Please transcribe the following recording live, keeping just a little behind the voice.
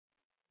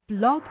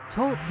Blog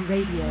Talk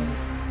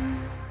Radio.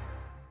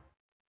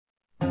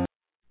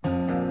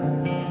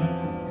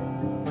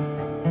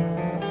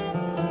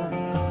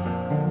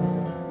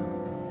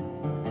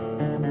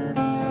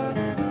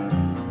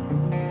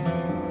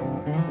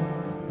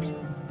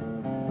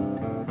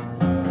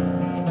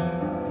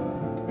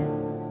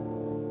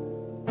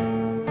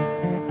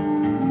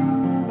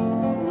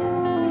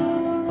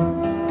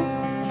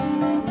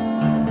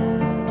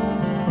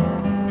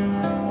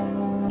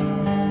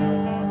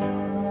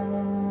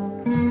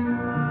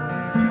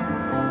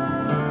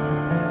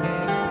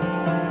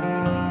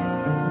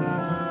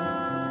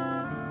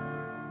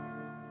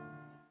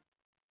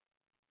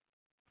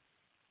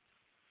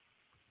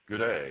 Good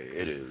day.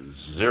 It is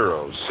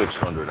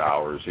 0600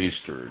 hours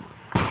Eastern,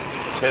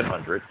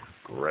 1000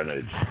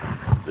 Greenwich.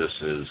 This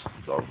is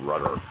The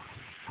Rudder,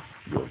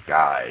 your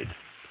guide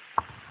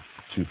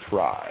to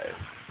thrive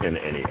in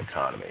any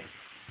economy.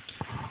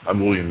 I'm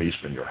William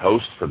Eastman, your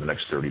host for the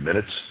next 30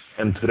 minutes,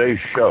 and today's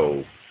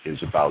show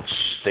is about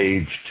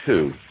stage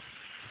 2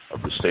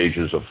 of the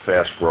stages of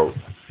fast growth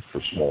for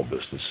small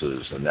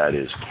businesses, and that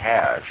is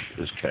cash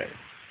is king.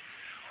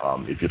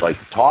 If you'd like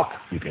to talk,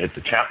 you can hit the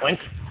chat link,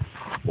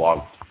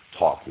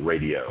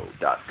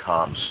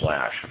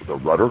 blogtalkradio.com/The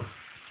Rudder,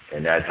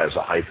 and that has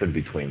a hyphen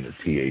between the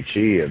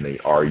THE and the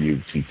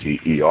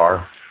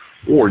RUTTER,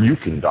 or you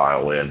can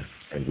dial in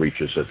and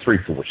reach us at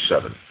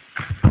 347.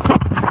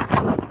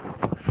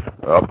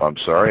 Oh, I'm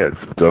sorry,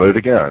 I've done it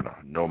again.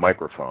 No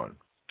microphone.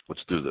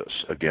 Let's do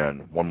this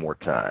again one more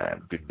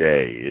time. Good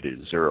day. It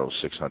is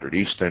 0600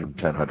 Eastern,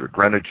 1000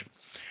 Greenwich.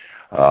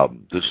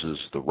 This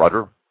is The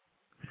Rudder,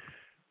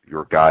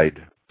 your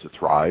guide to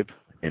thrive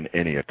in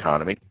any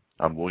economy.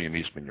 I'm William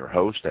Eastman, your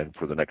host, and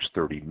for the next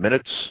 30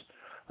 minutes,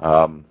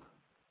 I'm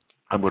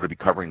going to be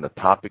covering the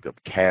topic of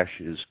cash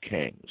is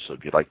king. So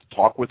if you'd like to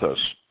talk with us,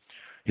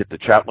 hit the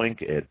chat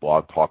link at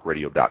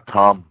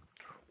blogtalkradio.com,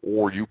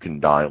 or you can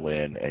dial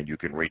in and you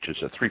can reach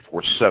us at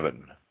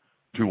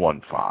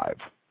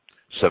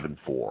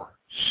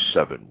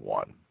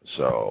 347-215-7471.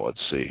 So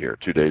let's see here,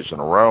 2 days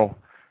in a row,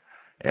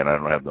 and I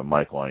don't have the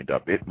mic lined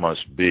up. It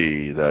must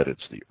be that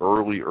it's the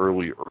early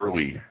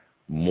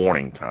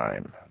morning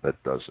time that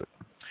does it.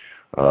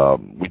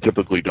 We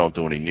typically don't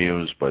do any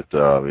news, but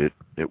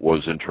it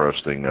was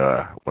interesting.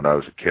 When I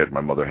was a kid,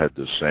 my mother had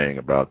this saying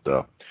about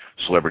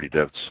celebrity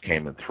deaths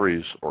come in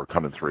threes,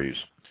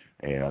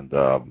 and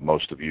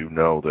most of you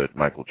know that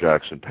Michael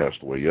Jackson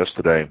passed away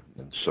yesterday,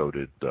 and so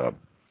did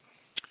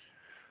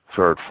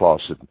Farrah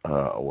Fawcett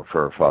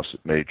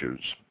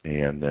Majors,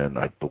 and then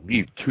I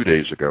believe 2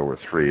 days ago or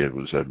 3 it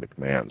was Ed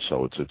McMahon.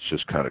 So it's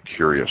just kind of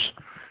curious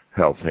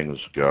how things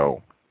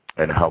go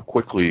and how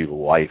quickly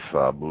life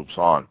moves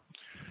on.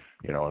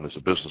 You know, and as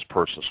a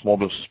small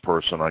business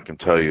person, I can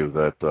tell you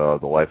that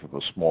the life of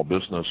a small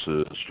business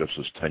is just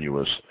as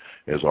tenuous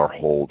as our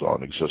hold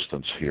on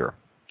existence here.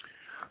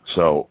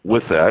 So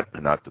with that,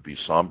 and not to be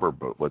somber,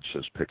 but let's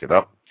just pick it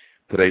up.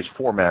 Today's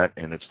format,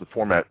 and it's the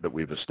format that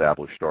we've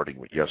established starting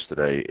with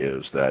yesterday,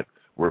 is that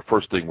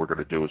first thing we're going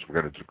to do is we're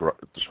going to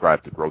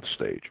describe the growth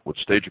stage. What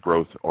stage of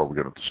growth are we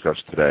going to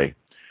discuss today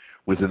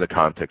within the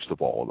context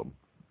of all of them?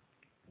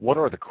 What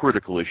are the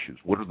critical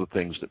issues? What are the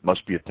things that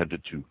must be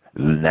attended to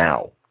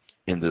now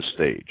in this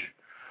stage?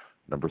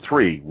 Number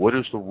 3, what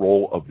is the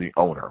role of the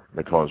owner?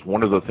 Because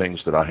one of the things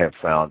that I have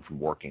found from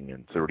working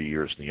in 30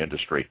 years in the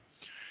industry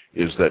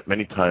is that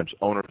many times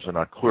owners are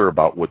not clear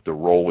about what their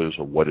role is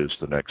or what is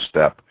the next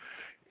step.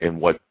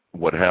 And what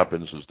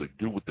happens is they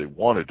do what they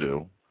want to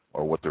do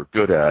or what they're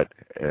good at,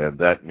 and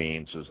that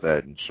means is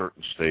that in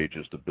certain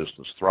stages the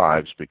business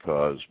thrives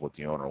because what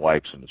the owner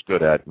likes and is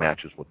good at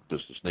matches what the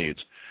business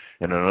needs.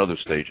 And in other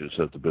stages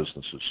that the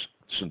business is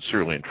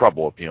sincerely in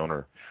trouble if the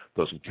owner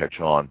doesn't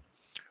catch on.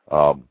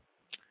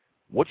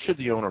 What should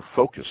the owner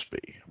focus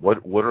be?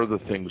 What are the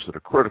things that are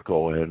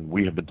critical? And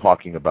we have been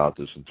talking about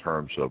this in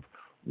terms of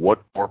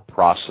what more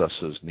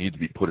processes need to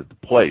be put into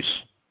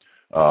place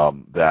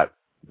that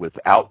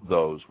without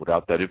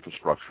that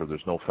infrastructure,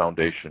 there's no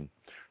foundation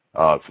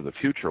for the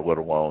future, let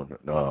alone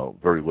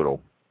very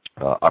little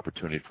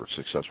opportunity for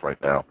success right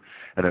now.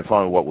 And then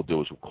finally, what we'll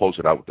do is we'll close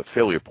it out with the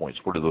failure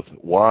points.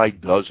 Why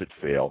does it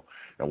fail,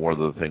 and what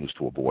are the things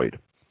to avoid?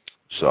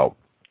 So,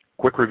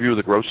 quick review of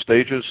the growth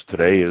stages.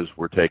 Today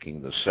we're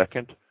taking the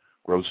second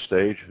growth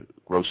stage.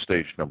 Growth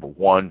stage number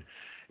 1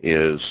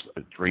 is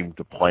a dream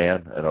to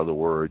plan. In other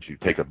words, you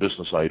take a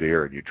business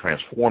idea and you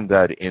transform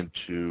that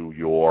into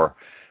your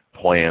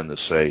plan to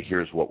say,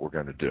 here's what we're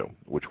going to do,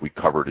 which we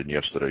covered in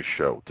yesterday's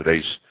show.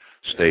 Today's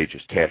stage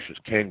is cash is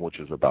king, which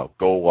is about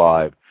go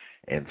live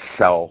and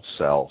sell.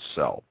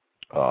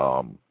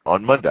 On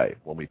Monday,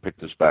 when we pick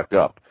this back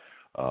up,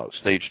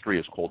 stage 3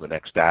 is called the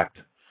next act.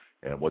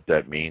 And what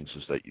that means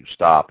is that you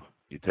stop,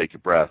 you take a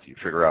breath, you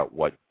figure out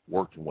what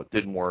worked and what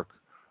didn't work.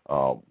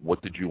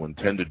 What did you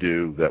intend to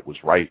do that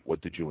was right?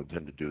 What did you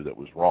intend to do that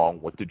was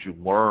wrong? What did you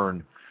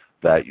learn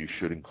that you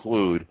should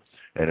include?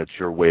 And it's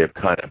your way of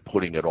kind of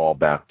putting it all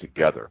back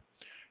together.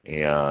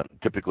 And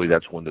typically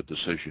that's when the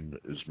decision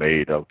is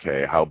made,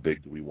 okay, how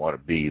big do we want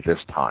to be this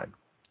time?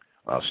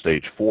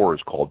 Stage 4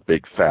 is called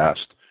Big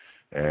Fast,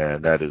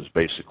 and that is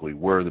basically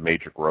where the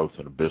major growth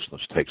in a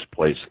business takes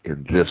place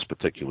in this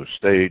particular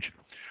stage.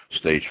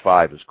 Stage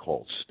 5 is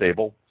called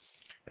stable,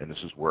 and this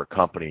is where a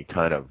company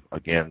kind of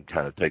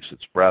takes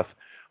its breath.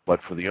 But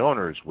for the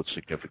owners, what's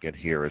significant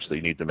here is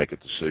they need to make a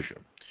decision.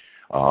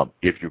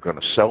 If you're going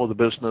to sell the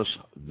business,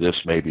 this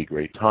may be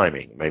great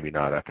timing. Maybe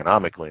not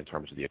economically in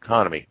terms of the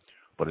economy,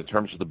 but in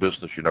terms of the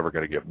business, you're never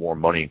going to get more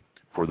money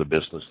for the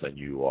business than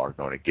you are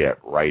going to get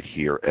right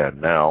here and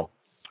now.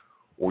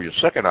 Or your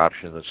second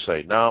option is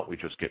say, no, we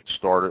just get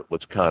started.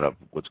 Let's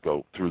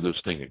go through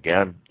this thing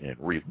again and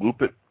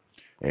re-loop it.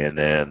 And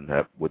then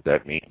what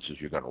that means is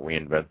you're going to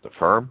reinvent the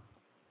firm,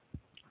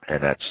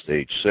 and that's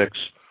stage 6.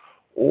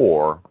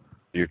 Or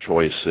your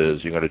choice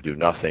is you're going to do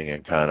nothing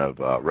and kind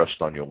of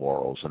rest on your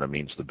laurels, and it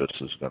means the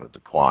business is going to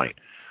decline.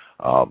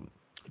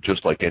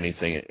 Just like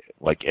anything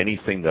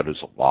that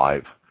is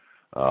alive,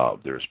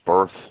 there's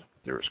birth,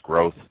 there's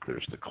growth,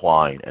 there's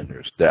decline, and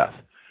there's death.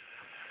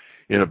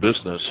 In a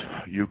business,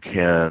 you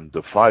can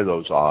defy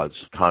those odds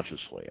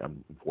consciously.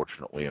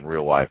 Unfortunately, in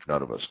real life,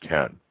 none of us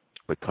can.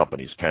 But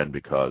companies can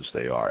because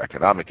they are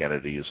economic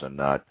entities and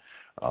not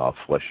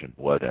flesh and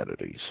blood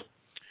entities.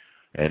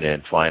 And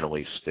then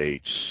finally,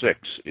 stage 6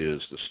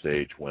 is the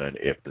stage when,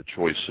 if the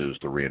choice is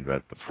to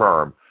reinvent the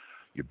firm,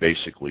 you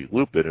basically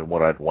loop it. And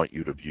what I'd want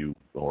you to view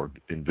or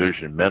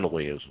envision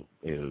mentally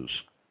is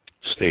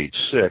stage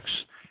 6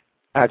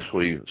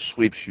 actually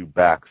sweeps you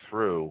back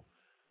through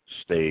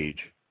stage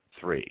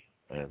 3.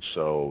 And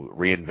so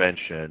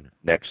reinvention,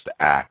 next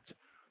act,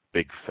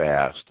 big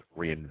fast,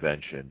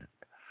 reinvention,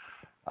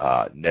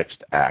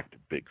 next act,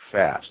 big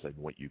fast. And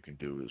what you can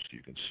do is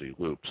you can see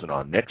loops. And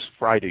on next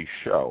Friday's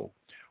show,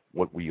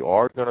 what we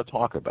are going to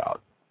talk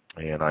about,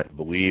 and I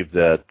believe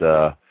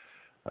that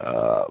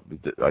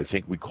I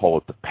think we call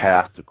it the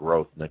path to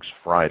growth next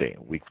Friday,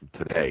 a week from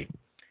today,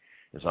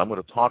 is I'm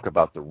going to talk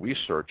about the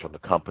research on the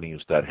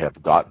companies that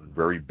have gotten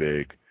very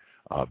big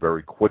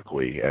very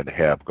quickly and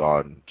have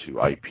gone to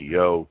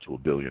IPO to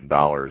 $1 billion,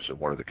 and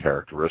what are the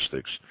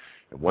characteristics.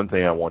 And one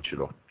thing I want you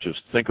to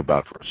just think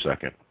about for a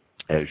second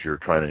as you're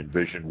trying to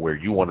envision where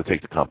you want to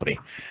take the company,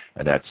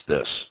 and that's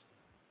this.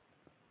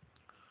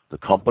 The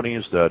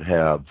companies that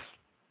have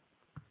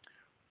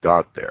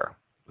got there,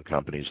 the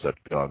companies that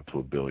have gone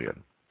to $1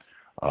 billion,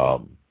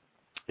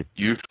 it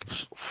uses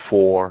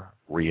 4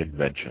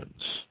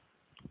 reinventions.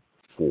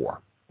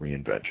 4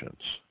 reinventions.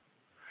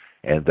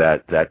 And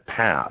that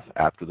path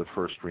after the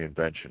first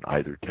reinvention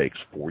either takes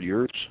 4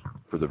 years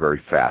for the very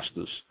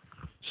fastest,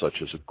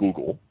 such as a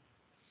Google.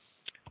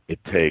 It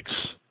takes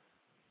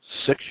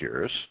 6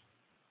 years,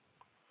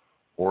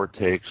 or it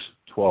takes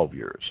 12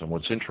 years. And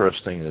what's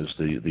interesting is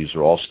these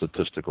are all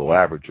statistical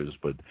averages,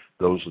 but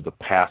those are the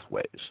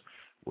pathways.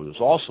 What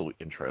is also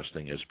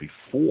interesting is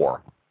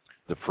before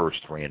the first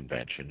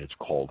reinvention, it's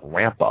called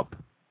ramp-up.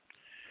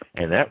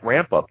 And that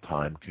ramp-up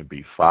time can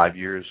be 5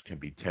 years, can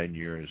be 10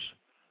 years.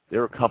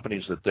 There are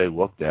companies that they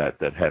looked at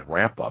that had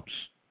ramp-ups.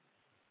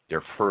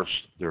 Their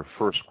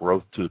first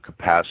growth to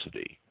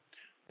capacity,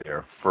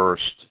 their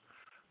first,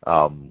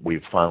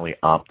 we've finally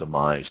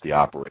optimized the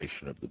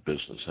operation of the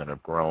business and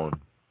have grown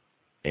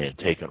and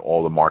taken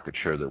all the market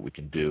share that we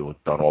can do,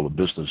 done all the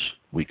business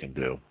we can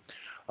do.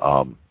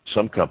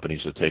 Some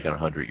companies have taken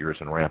 100 years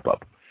in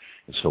ramp-up.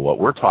 And so what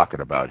we're talking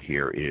about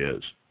here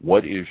is,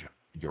 what is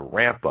your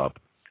ramp-up?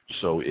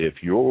 So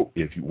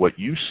what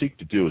you seek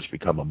to do is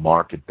become a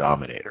market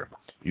dominator.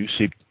 You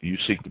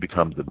seek to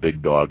become the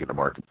big dog in the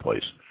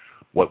marketplace.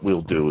 What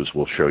we'll do is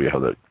we'll show you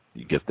how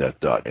you get that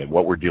done. And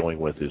what we're dealing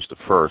with is the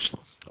first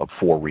of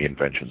 4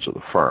 reinventions of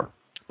the firm.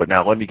 But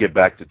now let me get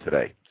back to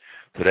today.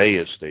 Today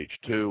is stage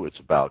 2. It's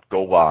about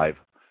go live.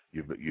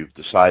 You've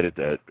decided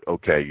that,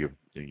 okay,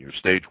 you're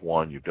stage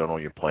 1. You've done all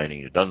your planning.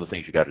 You've done the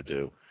things you got to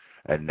do.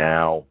 And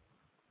now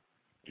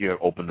you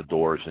open the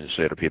doors and you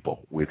say to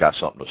people, we've got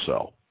something to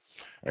sell.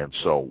 And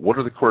so what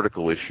are the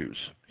critical issues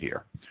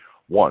here?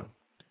 1,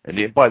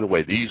 and by the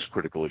way, these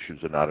critical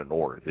issues are not in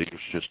order. These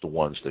are just the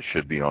ones that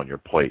should be on your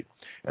plate.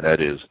 And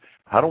that is,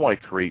 how do I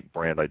create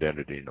brand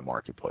identity in the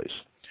marketplace?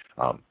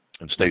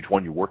 In stage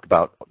 1, you worked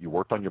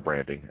on your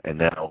branding, and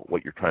now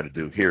what you're trying to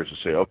do here is to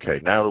say, okay,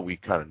 now that we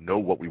kind of know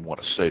what we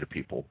want to say to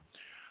people,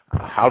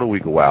 how do we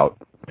go out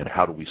and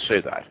how do we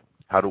say that?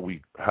 How do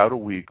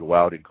we go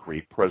out and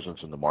create presence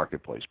in the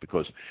marketplace?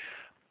 Because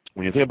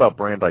when you think about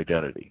brand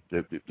identity,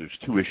 there's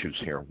 2 issues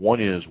here.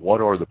 One is,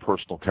 what are the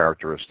personal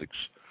characteristics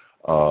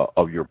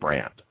of your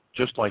brand?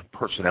 Just like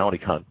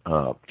personality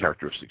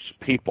characteristics of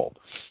people.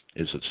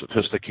 Is it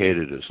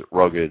sophisticated? Is it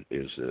rugged?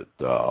 Is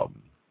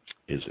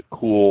it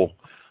cool?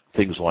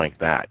 Things like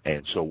that.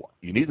 And so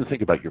you need to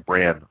think about your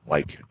brand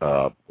like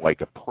a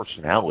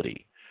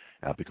personality,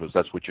 because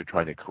that's what you're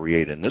trying to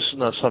create. And this is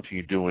not something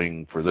you're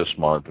doing for this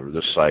month or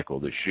this cycle,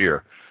 this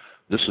year.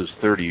 This is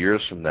 30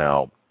 years from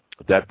now.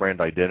 That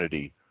brand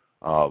identity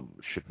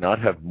should not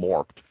have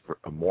morphed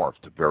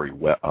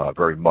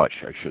very much,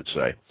 I should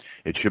say.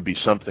 It should be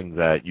something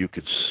that you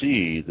could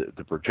see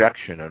the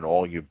projection, and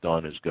all you've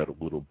done is got a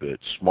little bit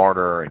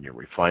smarter, and you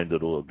refined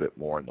it a little bit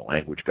more, and the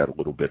language got a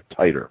little bit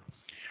tighter.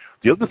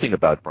 The other thing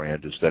about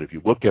brand is that if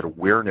you look at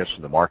awareness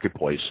in the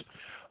marketplace,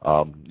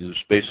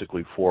 there's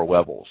basically 4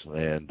 levels.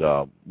 And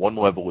one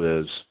level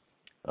is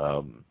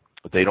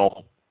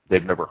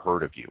they've never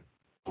heard of you,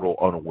 total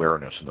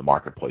unawareness in the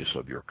marketplace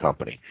of your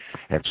company.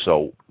 And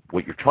so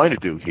what you're trying to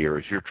do here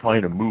is you're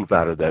trying to move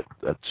out of that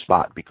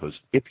spot, because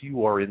if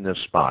you are in this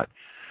spot,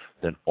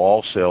 then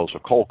all sales are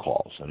cold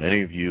calls. And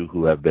any of you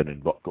who have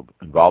been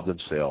involved in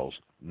sales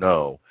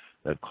know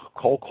that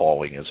cold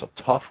calling is a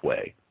tough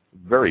way,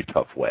 very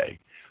tough way,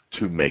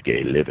 to make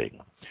a living.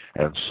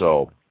 And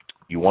so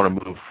you want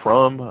to move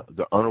from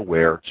the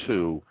unaware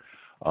to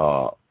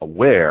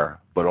aware,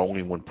 but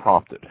only when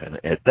prompted. And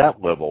at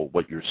that level,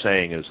 what you're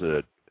saying is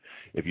that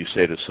if you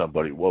say to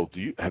somebody, well,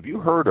 have you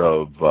heard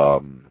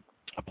of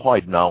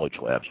Applied Knowledge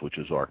Labs, which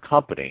is our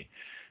company,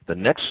 the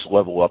next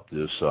level up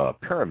this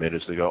pyramid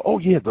is they go, oh,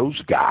 yeah, those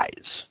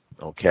guys,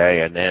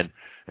 okay? And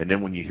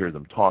then when you hear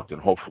them talk, then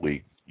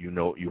hopefully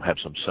you have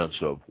some sense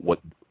of what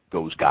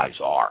those guys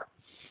are.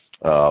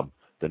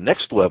 The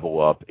next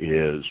level up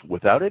is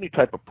without any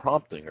type of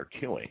prompting or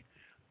cueing.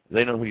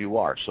 They know who you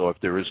are. So if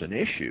there is an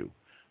issue,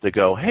 they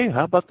go, hey,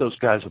 how about those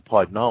guys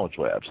Applied Knowledge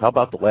Labs? How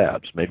about the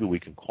labs? Maybe we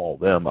can call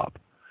them up.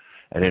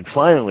 And then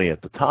finally,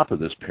 at the top of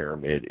this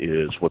pyramid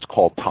is what's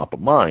called top of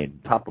mind.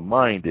 Top of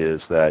mind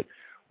is that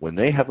when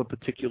they have a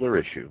particular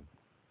issue,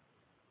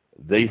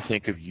 they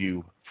think of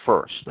you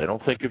first. They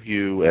don't think of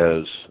you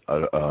as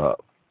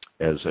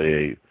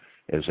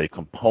a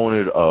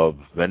component of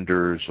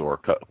vendors or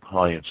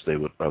clients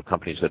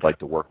companies they'd like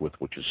to work with,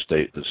 which is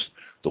the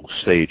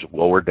stage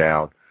lower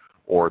down,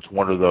 or it's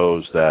one of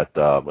those that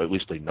at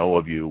least they know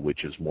of you,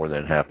 which is more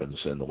than happens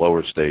in the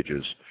lower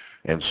stages.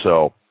 And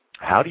so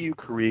how do you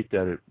create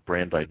that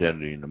brand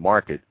identity in the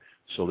market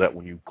so that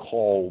when you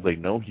call, they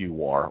know who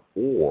you are,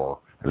 or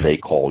they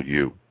call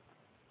you?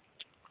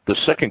 The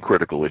second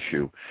critical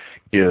issue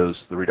is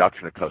the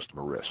reduction of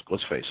customer risk.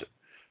 Let's face it.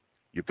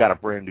 You've got a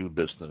brand new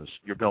business.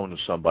 You're going to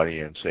somebody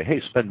and say,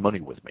 hey, spend money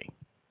with me.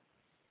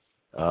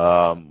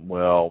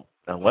 Well,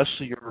 unless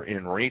you're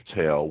in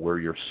retail where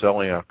you're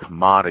selling a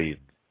commodity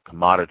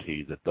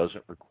that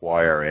doesn't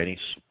require any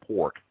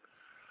support,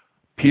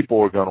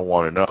 people are going to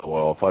want to know,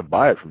 well, if I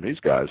buy it from these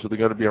guys, are they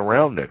going to be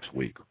around next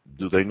week?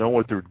 Do they know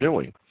what they're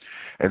doing?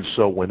 And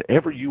so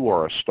whenever you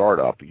are a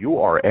startup, you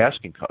are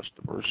asking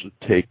customers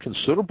to take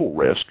considerable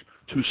risk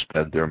to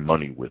spend their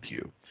money with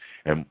you.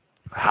 And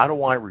how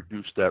do I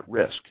reduce that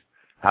risk?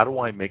 How do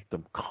I make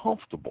them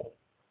comfortable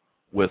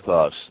with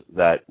us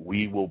that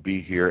we will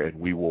be here and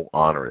we will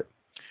honor it?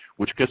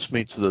 Which gets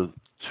me to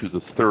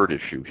the third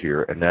issue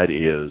here, and that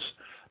is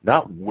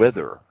not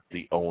whether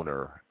the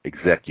owner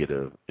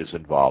executive is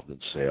involved in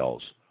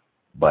sales,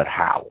 but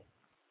how.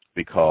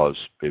 Because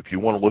if you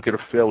want to look at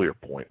a failure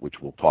point, which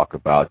we'll talk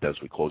about as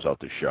we close out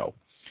the show,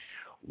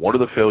 one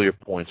of the failure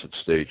points at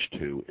stage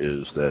 2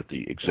 is that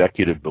the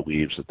executive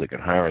believes that they can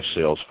hire a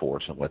sales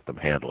force and let them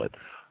handle it.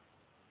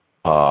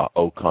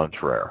 Au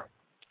contraire,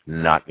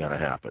 not going to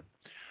happen.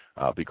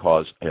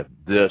 Because of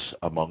this,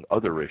 among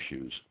other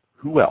issues,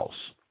 who else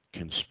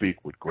can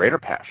speak with greater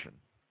passion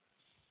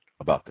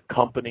about the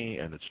company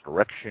and its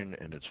direction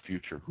and its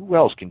future? Who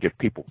else can get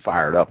people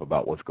fired up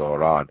about what's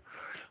going on?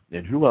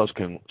 And who else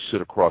can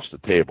sit across the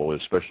table,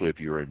 especially if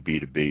you're in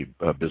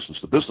B2B,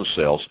 business-to-business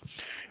sales,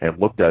 and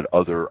look that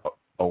other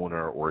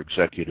owner or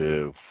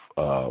executive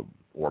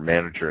or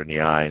manager in the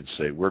eye and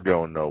say, we're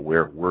going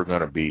nowhere, we're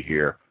going to be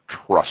here,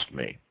 trust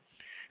me.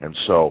 And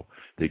so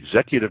the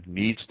executive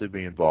needs to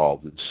be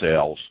involved in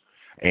sales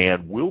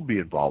and will be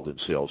involved in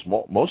sales.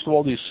 Most of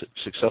all these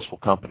successful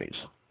companies,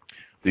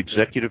 the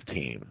executive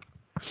team,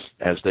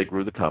 as they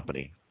grew the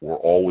company, were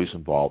always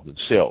involved in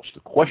sales. The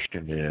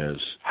question is,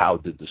 how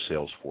did the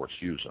sales force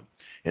use them?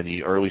 In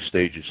the early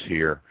stages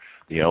here,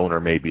 the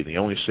owner may be the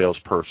only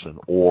salesperson,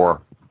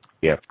 or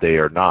if they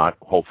are not,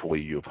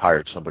 hopefully you've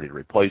hired somebody to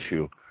replace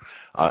you.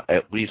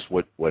 At least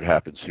what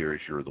happens here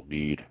is you're the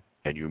lead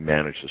and you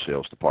manage the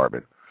sales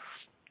department.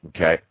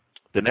 Okay.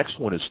 The next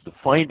one is the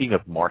finding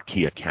of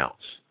marquee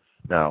accounts.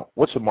 Now,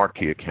 what's a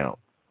marquee account?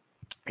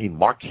 A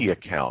marquee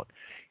account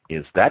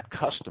is that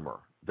customer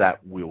that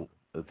will,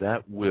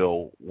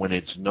 when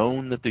it's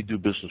known that they do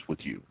business with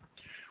you,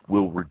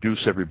 will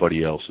reduce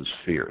everybody else's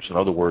fears. In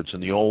other words, in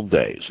the old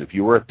days, if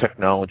you were a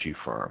technology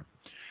firm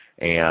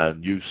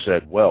and you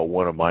said, well,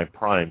 one of my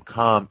prime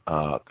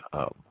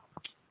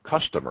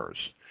customers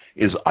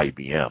is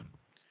IBM,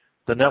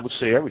 then that would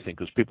say everything,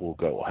 because people will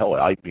go, well, hell,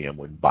 IBM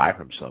wouldn't buy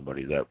from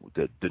somebody that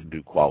didn't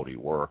do quality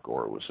work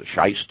or was a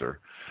shyster.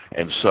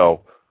 And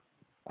so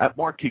that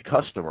marquee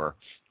customer,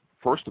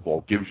 first of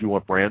all, gives you a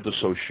brand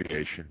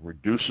association,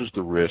 reduces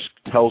the risk,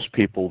 tells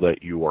people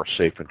that you are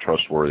safe and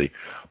trustworthy,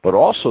 but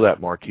also that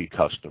marquee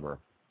customer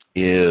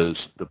is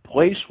the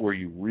place where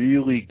you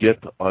really get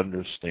to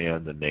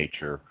understand the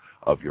nature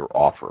of your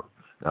offer.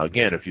 Now,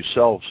 again, if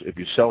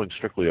you're selling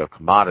strictly a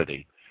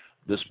commodity,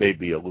 this may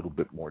be a little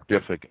bit more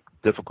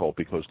difficult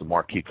because the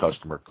marquee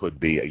customer could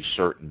be a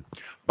certain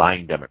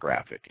buying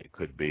demographic. It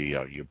could be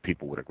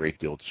people with a great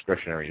deal of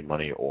discretionary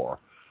money or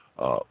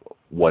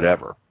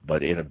whatever.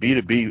 But in a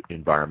B2B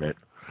environment,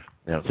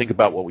 Now, think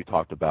about what we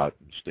talked about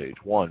in stage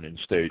one. In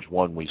stage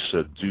one, we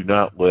said, do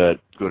not let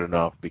good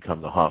enough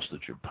become the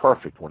hostage of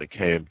perfect when it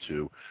came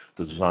to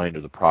the design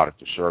of the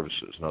product or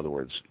services. In other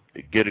words,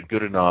 get it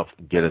good enough,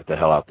 get it the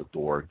hell out the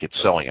door, get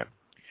selling it.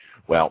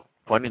 Well,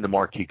 finding the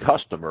marquee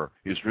customer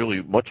is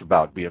really much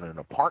about being in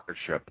a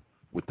partnership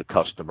with the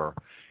customer,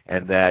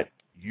 and that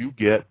you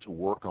get to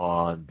work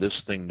on this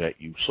thing that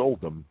you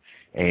sold them,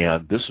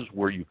 and this is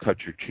where you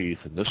cut your teeth,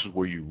 and this is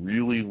where you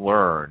really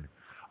learn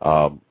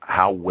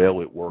how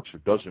well it works or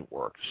doesn't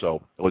work.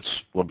 So let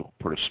me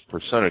put a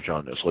percentage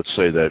on this. Let's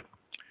say that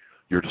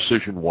your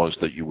decision was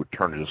that you would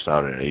turn this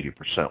out at an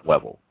 80%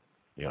 level.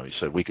 You know, you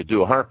said we could do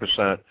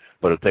 100%,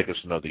 but it'll take us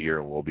another year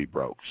and we'll be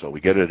broke. So we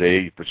get it at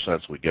 80%, so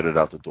we get it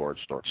out the door and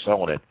start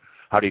selling it.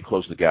 How do you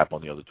close the gap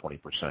on the other 20%?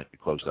 You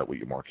close that with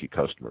your marquee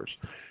customers.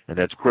 And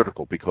that's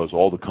critical, because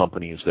all the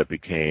companies that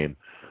became,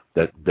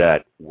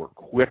 that were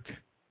quick,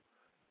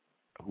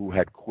 who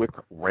had quick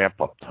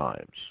ramp-up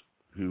times,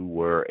 who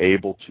were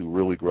able to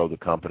really grow the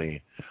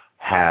company,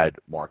 had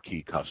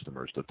marquee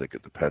customers that they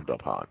could depend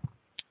upon.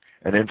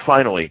 And then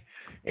finally,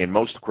 and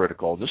most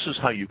critical, this is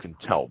how you can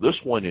tell. This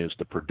one is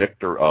the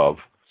predictor of,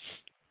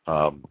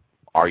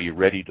 are you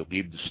ready to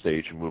leave the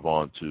stage and move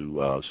on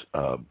to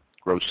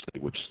growth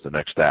stage, which is the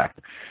next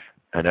act.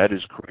 And that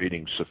is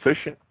creating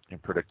sufficient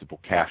and predictable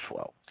cash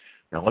flow.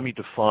 Now, let me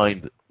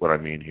define what I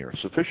mean here.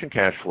 Sufficient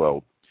cash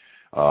flow,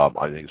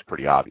 I think, is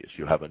pretty obvious.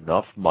 You have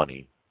enough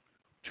money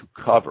to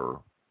cover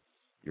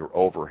your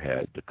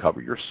overhead, to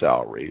cover your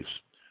salaries,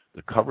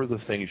 to cover the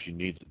things you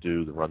need to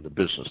do to run the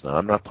business. Now,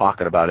 I'm not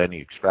talking about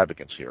any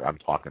extravagance here. I'm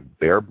talking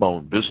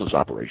bare-bone business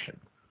operation.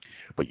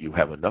 But you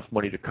have enough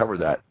money to cover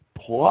that,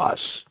 plus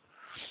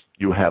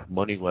you have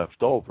money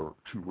left over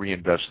to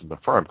reinvest in the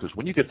firm. Because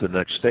when you get to the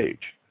next stage,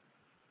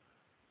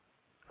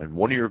 and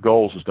one of your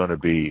goals is going to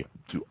be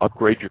to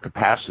upgrade your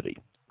capacity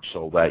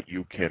so that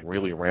you can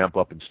really ramp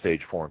up in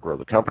stage 4 and grow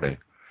the company,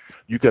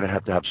 you're going to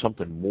have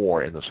something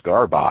more in the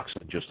cigar box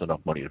than just enough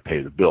money to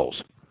pay the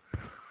bills.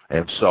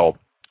 And so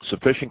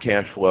sufficient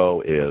cash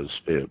flow is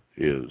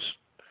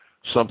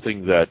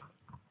something that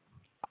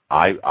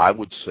I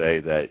would say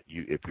that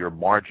if your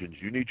margins,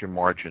 you need your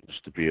margins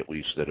to be at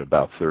least at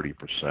about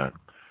 30%.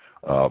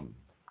 And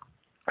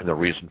the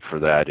reason for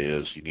that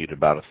is you need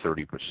about a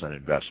 30%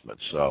 investment.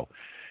 So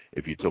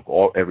if you took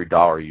every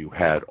dollar you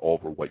had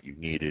over what you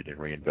needed and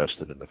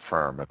reinvested in the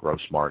firm, a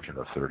gross margin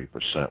of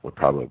 30% would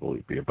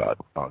probably be about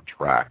on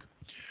track.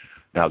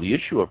 Now, the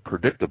issue of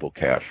predictable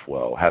cash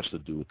flow has to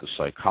do with the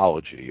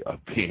psychology of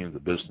being the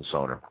business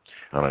owner,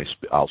 and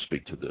I'll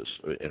speak to this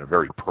in a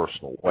very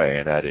personal way,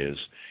 and that is,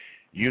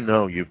 you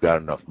know you've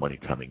got enough money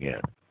coming in,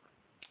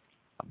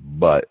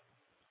 but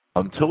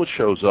until it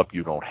shows up,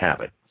 you don't have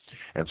it.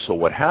 And so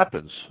what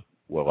happens,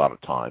 well, a lot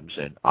of times,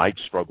 and I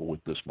struggle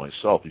with this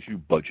myself, is you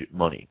budget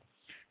money.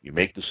 You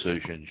make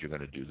decisions, you're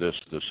going to do this,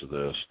 this, or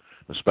this,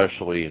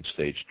 especially in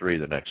stage 3,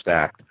 the next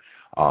act.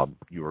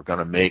 You are going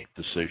to make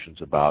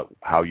decisions about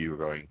how you're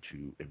going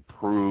to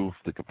improve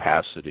the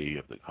capacity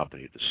of the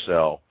company to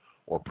sell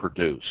or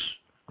produce.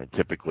 And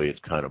typically it's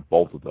kind of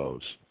both of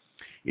those.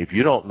 If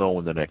you don't know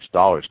when the next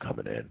dollar is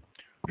coming in,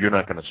 you're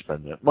not going to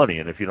spend that money.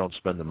 And if you don't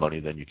spend the money,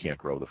 then you can't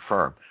grow the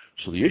firm.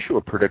 So the issue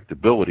of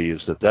predictability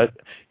is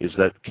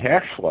that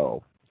cash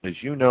flow is,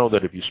 you know,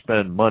 that if you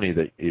spend money,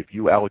 that if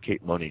you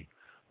allocate money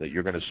that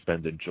you're going to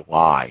spend in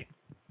July,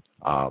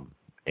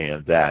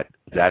 and that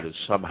is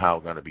somehow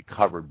going to be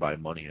covered by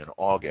money in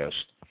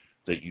August,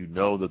 that you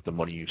know that the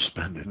money you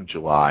spend in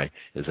July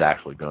is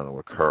actually going to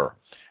occur.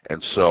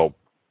 And so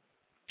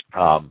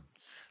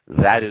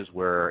that is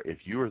where, if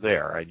you're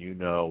there and you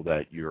know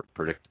that your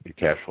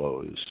cash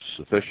flow is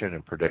sufficient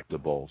and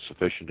predictable,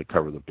 sufficient to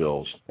cover the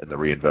bills and to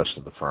reinvest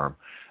in the firm,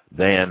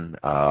 then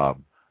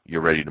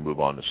you're ready to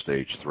move on to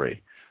stage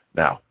 3.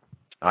 Now,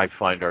 I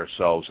find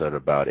ourselves at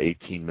about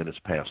 18 minutes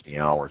past the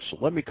hour, so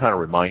let me kind of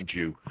remind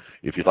you,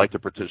 if you'd like to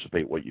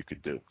participate, what you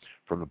could do.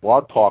 From the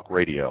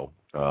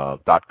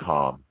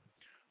blogtalkradio.com/therudder,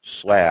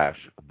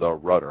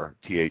 THE-RUTTER,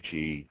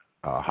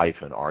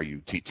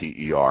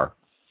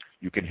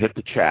 you can hit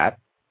the chat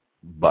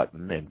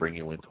button and bring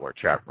you into our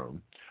chat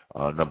room.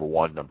 Number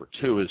one. Number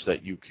two is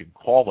that you can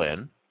call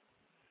in,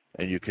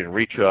 and you can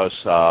reach us.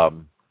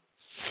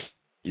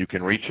 You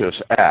can reach us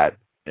at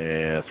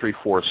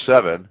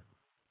 347-217-7471.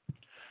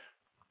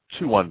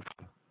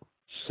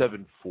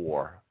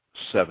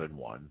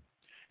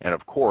 And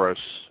of course,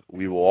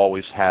 we will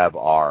always have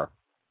our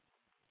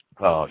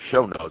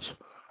show notes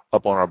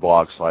up on our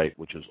blog site,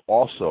 which is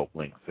also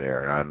linked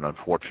there. And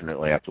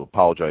unfortunately, I have to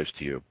apologize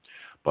to you,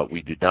 but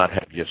we did not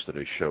have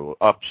yesterday's show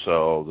up,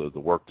 so the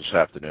work this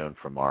afternoon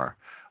from our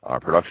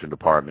production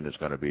department is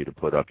going to be to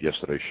put up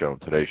yesterday's show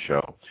and today's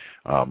show.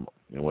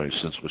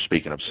 Since we're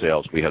speaking of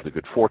sales, we had the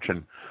good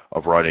fortune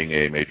of writing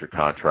a major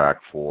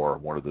contract for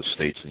one of the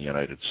states in the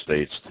United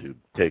States to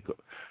take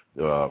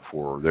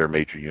for their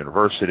major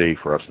university,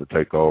 for us to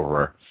take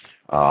over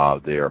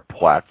their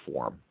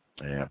platform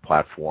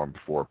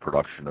for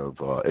production of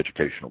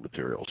educational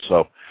materials.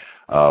 So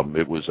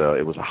it was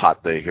a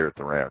hot day here at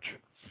the ranch.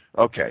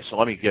 Okay, so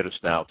let me get us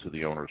now to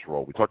the owner's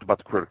role. We talked about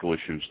the critical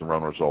issues, the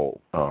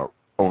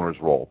owner's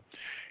role,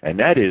 and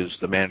that is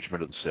the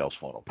management of the sales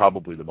funnel.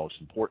 Probably the most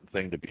important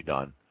thing to be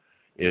done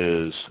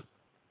is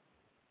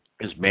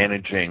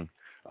managing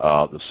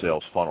the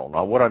sales funnel.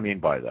 Now, what I mean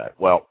by that?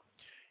 Well,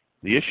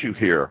 the issue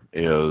here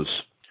is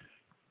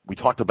we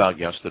talked about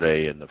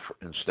yesterday in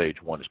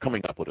stage one is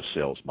coming up with a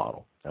sales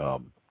model.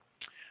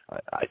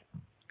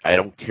 I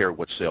don't care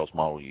what sales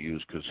model you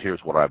use, because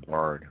here's what I've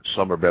learned.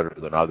 Some are better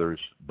than others,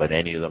 but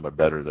any of them are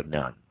better than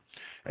none.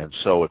 And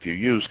so if you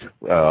use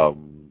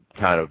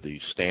kind of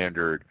the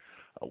standard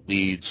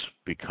leads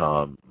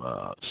become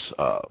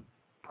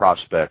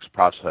prospects,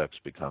 prospects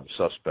become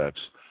suspects,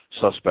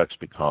 suspects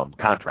become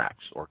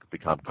contracts or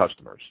become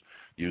customers.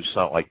 Use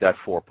something like that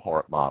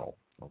 4-part model,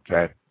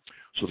 okay?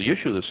 So the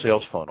issue of the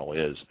sales funnel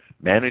is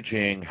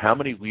managing how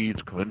many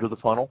leads come into the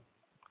funnel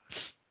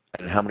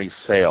and how many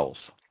sales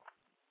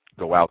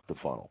go out the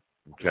funnel,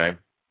 okay?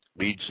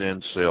 Leads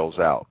in, sales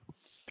out.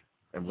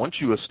 And once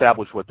you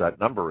establish what that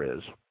number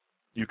is,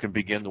 you can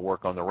begin to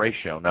work on the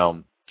ratio.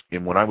 Now,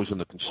 when I was in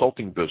the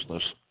consulting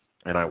business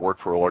and I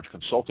worked for a large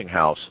consulting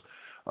house,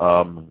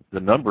 the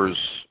numbers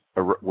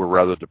were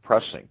rather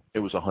depressing. It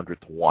was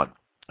 100 to 1.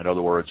 In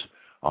other words,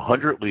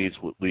 100 leads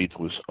would lead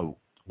to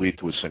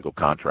a single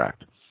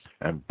contract.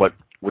 But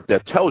what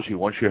that tells you,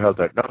 once you have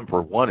that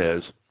number, one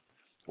is,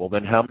 well,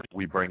 then how many are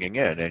we bringing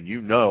in? And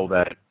you know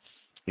that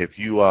if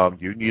you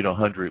need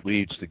 100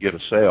 leads to get a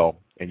sale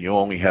and you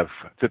only have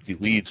 50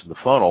 leads in the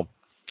funnel,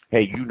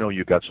 hey, you know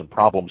you've got some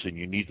problems and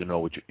you need to know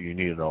what you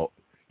need to know.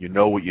 You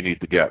know what you need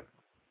to get.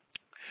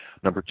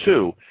 Number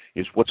two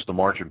is what's the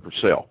margin per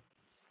sale,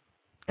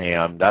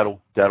 and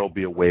that'll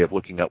be a way of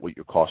looking at what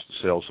your cost of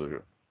sales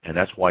are. And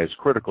that's why it's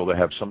critical to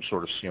have some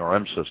sort of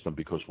CRM system,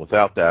 because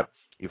without that,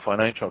 your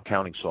financial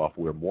accounting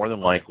software more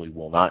than likely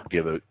will not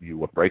give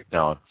you a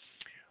breakdown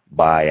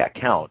by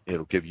account.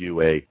 It'll give you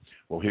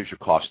well, here's your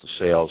cost of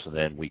sales, and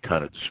then we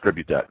kind of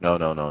distribute that. No.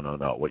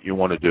 What you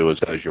want to do is,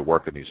 as you're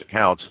working these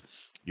accounts,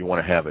 you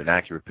want to have an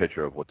accurate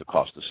picture of what the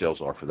cost of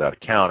sales are for that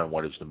account and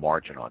what is the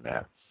margin on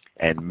that,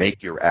 and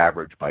make your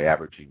average by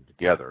averaging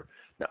together,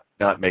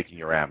 not making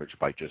your average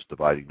by just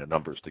dividing the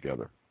numbers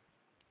together.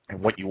 And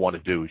what you want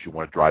to do is you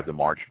want to drive the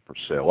margin per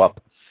sale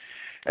up.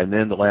 And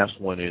then the last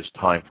one is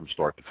time from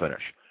start to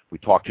finish. We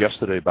talked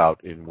yesterday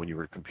about when you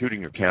were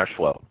computing your cash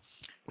flow,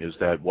 is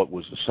that what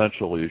was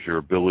essential is your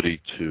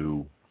ability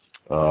to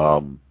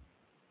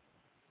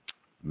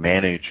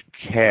manage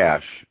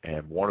cash,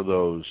 and one of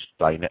those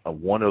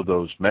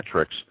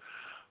metrics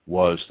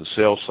was the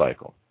sales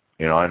cycle.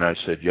 And I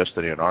said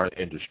yesterday in our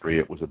industry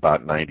it was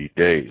about 90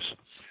 days.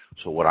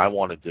 So what I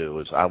want to do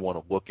is I want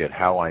to look at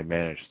how I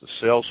manage the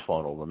sales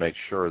funnel to make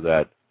sure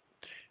that,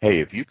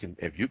 hey, if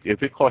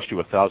it costs you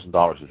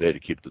 $1,000 a day to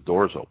keep the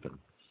doors open,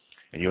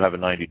 and you have a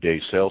 90-day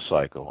sales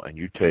cycle, and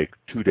you take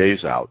 2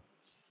 days out,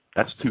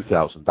 that's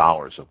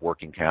 $2,000 of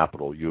working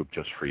capital you've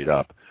just freed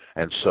up.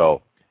 And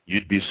so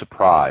you'd be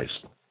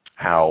surprised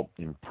how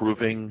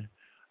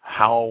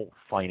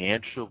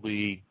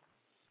financially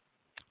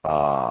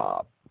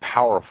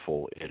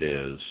powerful it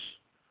is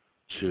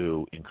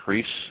to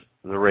decrease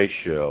the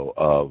ratio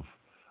of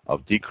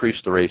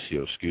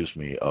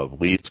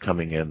leads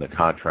coming in, the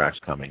contracts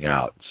coming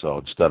out. So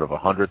instead of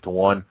 100 to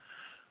 1,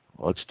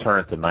 let's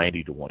turn it to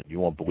 90 to 1. You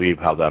won't believe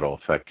how that'll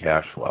affect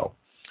cash flow.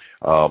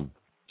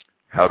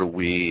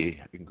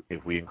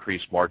 If we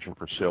increase margin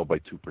per sale by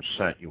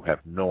 2%, you have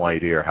no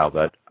idea how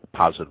that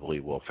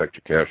positively will affect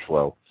your cash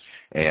flow.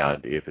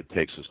 And if it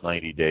takes us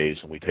 90 days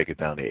and we take it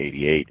down to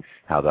 88,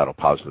 how that'll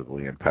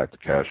positively impact the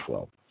cash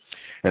flow.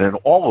 And then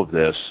all of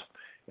this,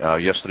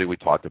 yesterday we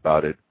talked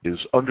about it, is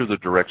under the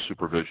direct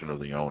supervision of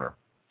the owner.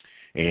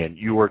 And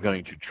you are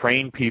going to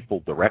train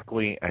people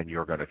directly, and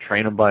you're going to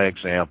train them by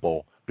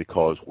example,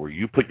 because where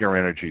you put your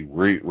energy,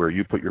 where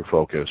you put your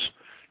focus,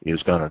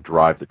 is going to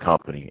drive the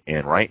company.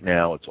 And right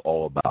now it's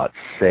all about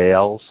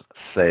sales,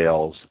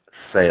 sales,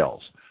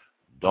 sales.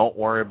 Don't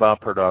worry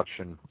about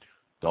production.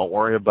 Don't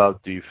worry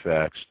about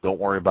defects. Don't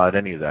worry about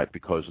any of that,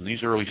 because in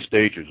these early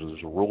stages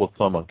there's a rule of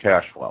thumb on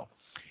cash flow,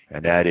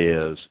 and that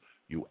is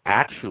you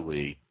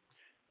actually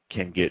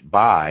can get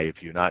by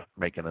if you're not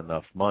making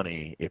enough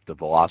money if the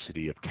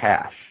velocity of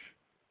cash.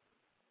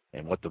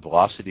 And what the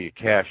velocity of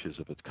cash is,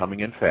 if it's coming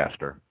in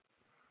faster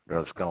than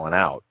it's going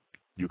out,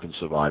 you can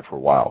survive for a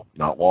while.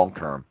 Not long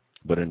term,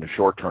 but in the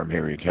short term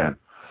here you can.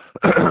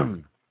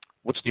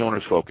 What's the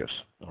owner's focus?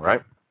 All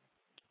right.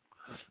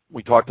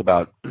 We talked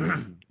about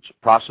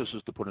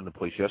processes to put into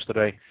place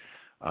yesterday.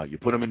 You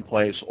put them in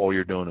place. All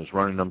you're doing is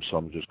running them, so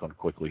I'm just going to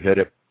quickly hit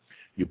it.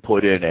 You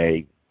put in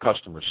a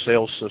customer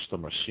sales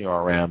system, or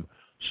CRM,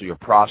 so your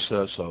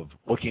process of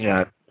looking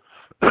at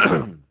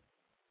the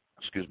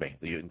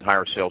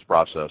entire sales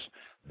process,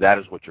 that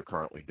is what you're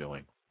currently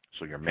doing.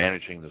 So you're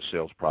managing the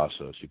sales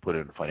process. You put it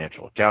in a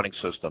financial accounting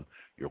system.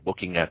 You're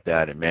looking at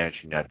that and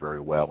managing that very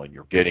well, and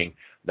you're getting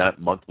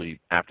not monthly,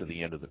 after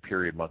the end of the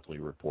period, monthly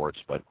reports,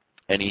 but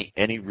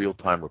any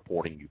real-time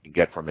reporting you can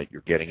get from it,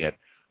 you're getting it.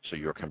 So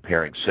you're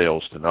comparing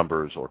sales to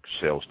numbers, or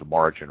sales to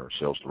margin, or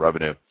sales to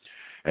revenue.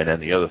 And then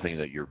the other thing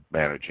that you're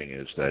managing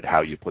is that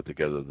how you put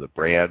together the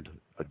brand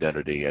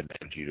identity and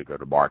energy to go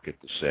to market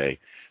to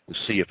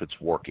see if it's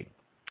working.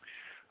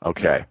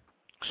 Okay,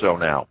 so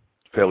now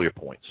failure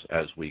points.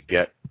 As we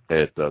get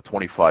at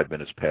 25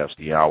 minutes past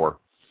the hour,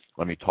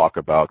 let me talk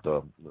about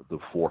the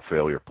 4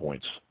 failure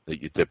points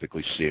that you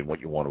typically see and what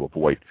you want to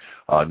avoid.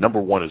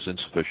 Number 1 is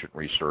insufficient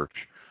research.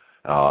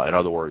 In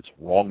other words,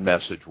 wrong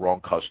message,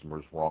 wrong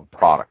customers, wrong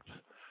product.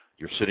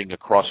 You're sitting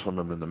across from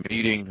them in the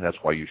meeting. That's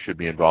why you should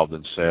be involved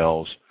in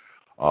sales.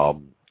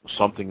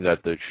 Something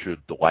that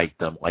should delight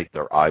them, light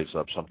their eyes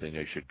up, something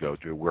they should go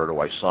to. Where do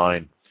I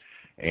sign?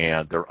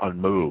 And they're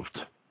unmoved.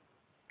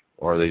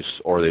 Or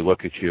they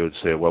look at you and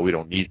say, well, we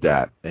don't need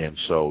that. And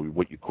so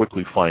what you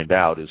quickly find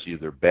out is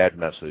either bad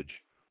message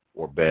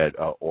or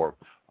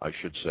I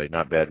should say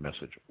not bad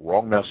message,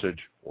 wrong message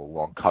or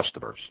wrong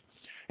customers.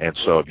 And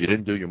so if you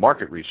didn't do your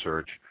market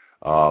research,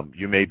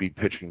 you may be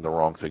pitching the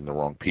wrong thing to the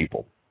wrong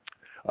people.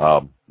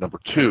 Number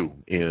 2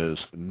 is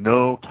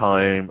no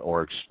time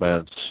or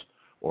expense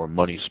or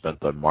money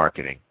spent on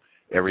marketing.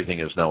 Everything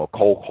is now a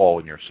cold call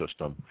in your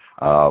system.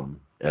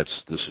 This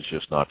is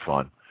just not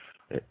fun.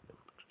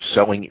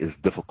 Selling is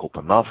difficult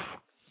enough,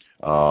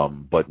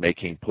 but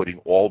putting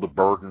all the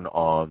burden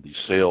on the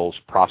sales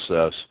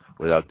process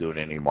without doing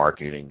any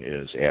marketing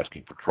is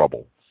asking for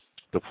trouble.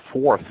 The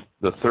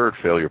third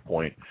failure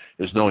point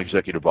is no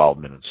executive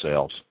involvement in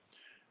sales.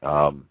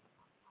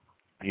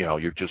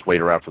 You just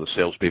wait around for the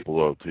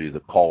salespeople to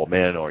either call them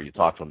in or you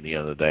talk to them at the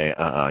end of the day.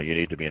 You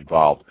need to be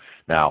involved.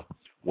 Now,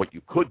 what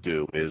you could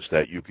do is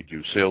that you could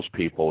use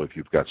salespeople if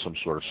you've got some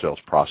sort of sales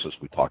process.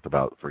 We talked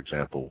about, for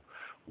example,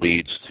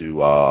 leads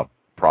to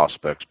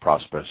prospects to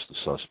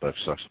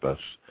suspects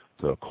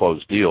to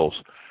close deals.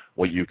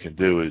 What you can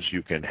do is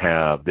you can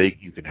have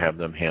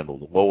them handle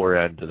the lower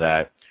end of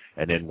that,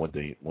 and then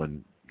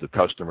when the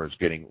customer is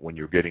when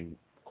you're getting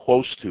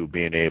close to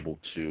being able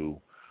to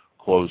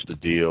close the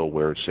deal,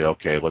 where say,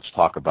 okay, let's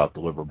talk about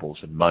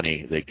deliverables and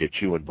money, they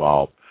get you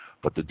involved.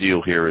 But the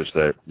deal here is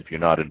that if you're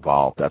not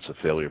involved, that's a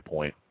failure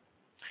point.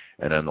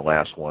 And then the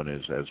last one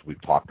is, as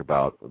we've talked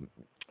about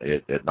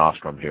at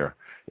Nostrum here,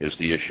 is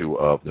the issue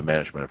of the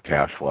management of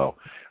cash flow.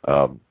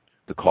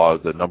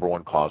 The number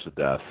 1 cause of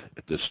death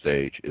at this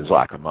stage is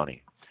lack of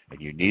money.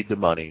 And you need the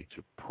money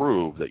to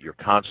prove that your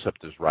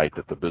concept is right,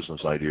 that the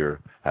business idea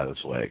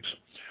has legs.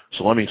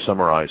 So let me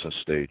summarize on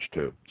stage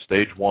 2.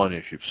 Stage 1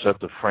 is you've set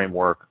the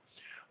framework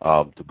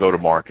to go to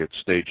market.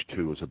 Stage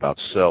 2 is about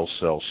sell,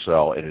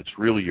 and it's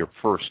really your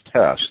first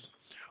test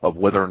of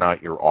whether or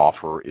not your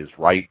offer is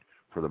right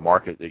for the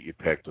market that you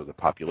picked or the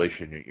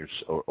population that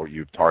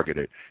you've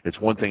targeted. It's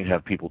one thing to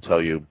have people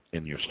tell you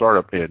in your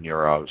startup, in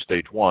your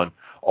stage 1,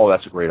 oh,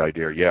 that's a great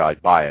idea, yeah,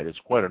 I'd buy it. It's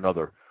quite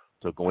another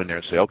to go in there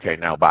and say, okay,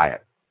 now buy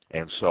it.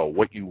 And so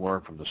what you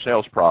learn from the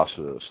sales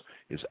process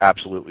is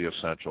absolutely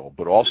essential,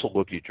 but also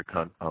look at your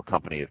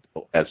company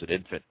as an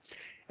infant.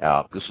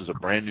 This is a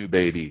brand new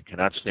baby,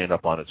 cannot stand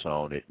up on its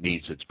own. It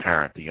needs its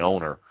parent, the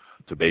owner,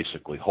 to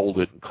basically hold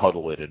it and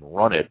cuddle it and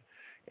run it.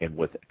 And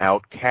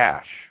without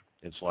cash,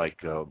 it's like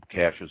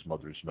cash is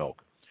mother's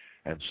milk.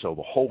 And so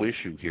the whole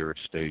issue here at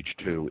stage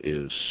 2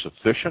 is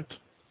sufficient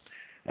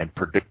and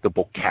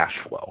predictable cash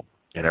flow.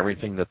 And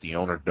everything that the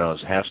owner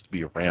does has to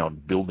be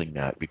around building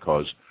that,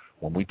 because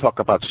when we talk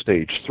about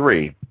stage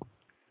 3,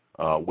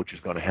 which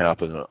is going to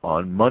happen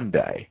on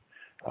Monday,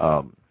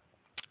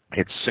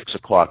 it's 6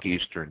 o'clock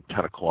Eastern,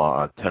 10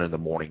 in the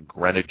morning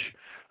Greenwich.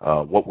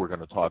 What we're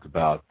going to talk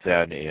about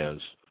then is,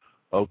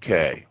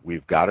 okay,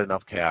 we've got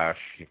enough cash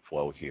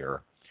flow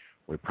here.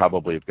 We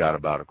probably have got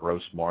about a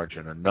gross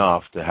margin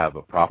enough to have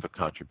a profit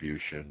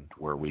contribution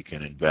where we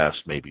can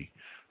invest maybe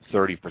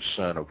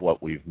 30% of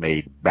what we've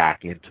made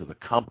back into the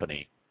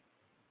company.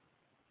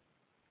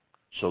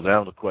 So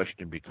now the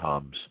question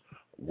becomes,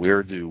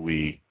 where do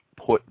we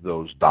put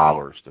those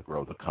dollars to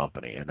grow the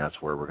company? And that's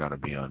where we're going to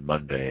be on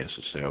Monday, is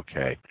to say,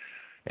 okay,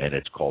 and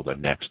it's called the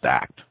next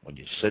act. When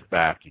you sit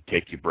back, you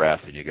take your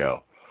breath, and you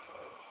go,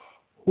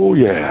 oh,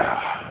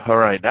 yeah, all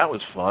right, that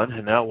was fun,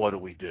 and now what do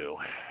we do?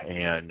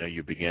 And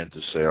you begin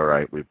to say, all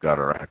right, we've got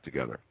our act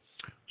together.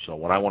 So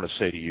what I want to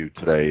say to you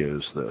today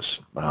is this.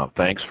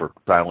 Thanks for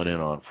dialing in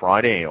on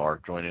Friday or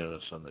joining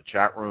us in the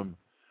chat room.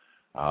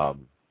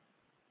 Kind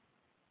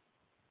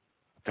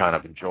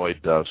of enjoyed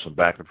some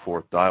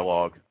back-and-forth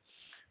dialogue.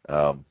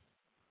 Our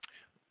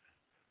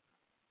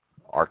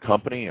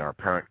company, our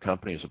parent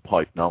company, is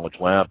Applied Knowledge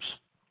Labs.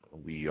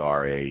 We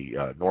are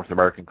a North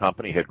American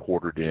company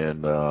headquartered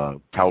in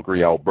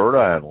Calgary,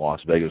 Alberta, and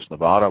Las Vegas,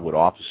 Nevada, with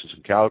offices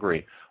in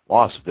Calgary,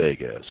 Las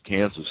Vegas,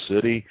 Kansas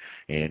City,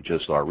 and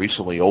just our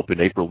recently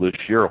opened April this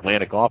year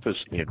Atlantic office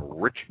in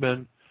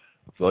Richmond,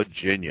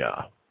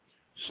 Virginia.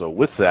 So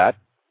with that,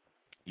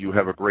 you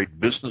have a great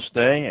business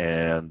day,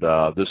 and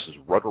this is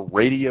Rudder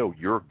Radio,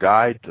 your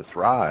guide to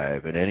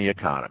thrive in any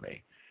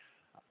economy.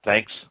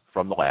 Thanks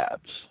from the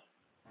labs.